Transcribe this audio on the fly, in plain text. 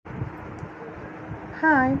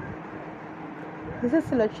Hi, this is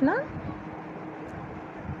Sulochana,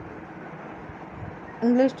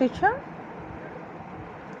 English teacher.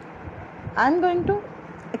 I am going to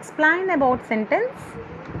explain about sentence.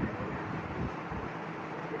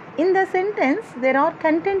 In the sentence, there are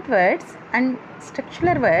content words and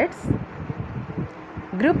structural words.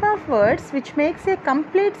 Group of words which makes a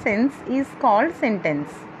complete sense is called sentence.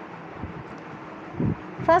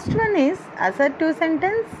 First one is assertive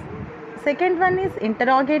sentence. Second one is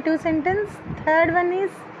interrogative sentence. Third one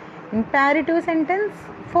is imperative sentence.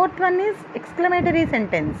 Fourth one is exclamatory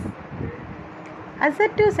sentence.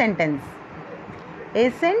 Assertive sentence.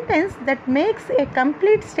 A sentence that makes a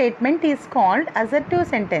complete statement is called assertive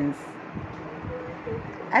sentence.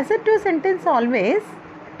 Assertive sentence always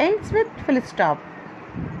ends with full stop.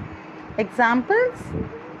 Examples: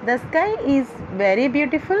 the sky is very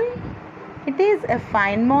beautiful. It is a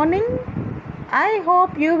fine morning. I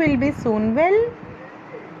hope you will be soon well.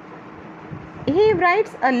 He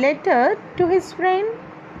writes a letter to his friend.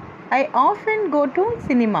 I often go to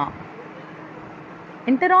cinema.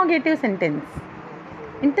 Interrogative sentence.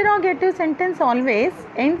 Interrogative sentence always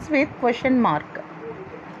ends with question mark.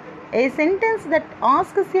 A sentence that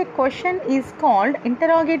asks a question is called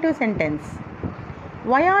interrogative sentence.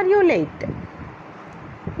 Why are you late?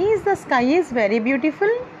 Is the sky is very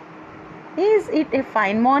beautiful? Is it a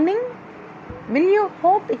fine morning? Will you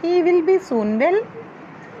hope he will be soon well?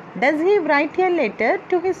 Does he write a letter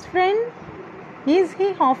to his friend? Is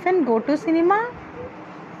he often go to cinema?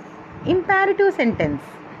 Imperative sentence.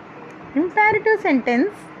 Imperative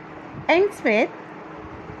sentence ends with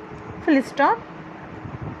full stop.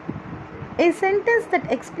 A sentence that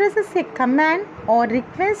expresses a command or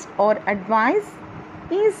request or advice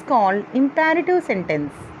is called imperative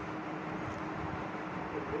sentence.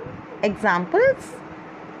 Examples: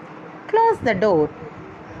 close the door.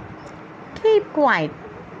 Keep quiet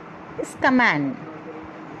is command.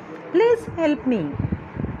 Please help me.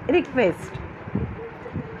 Request.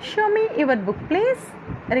 Show me your book, please.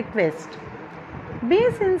 Request. Be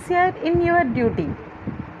sincere in your duty.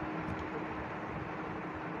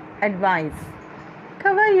 Advice.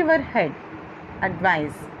 Cover your head.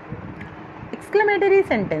 Advice. Exclamatory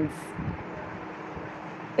sentence.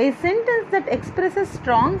 A sentence that expresses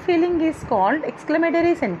strong feeling is called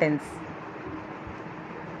exclamatory sentence.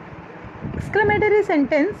 Exclamatory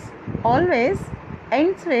sentence always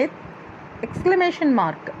ends with exclamation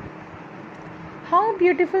mark. How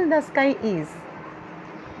beautiful the sky is.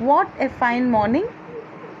 What a fine morning.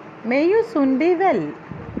 May you soon be well.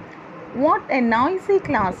 What a noisy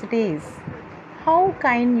class it is. How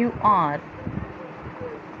kind you are.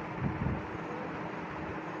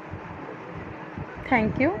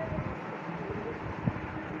 Thank you.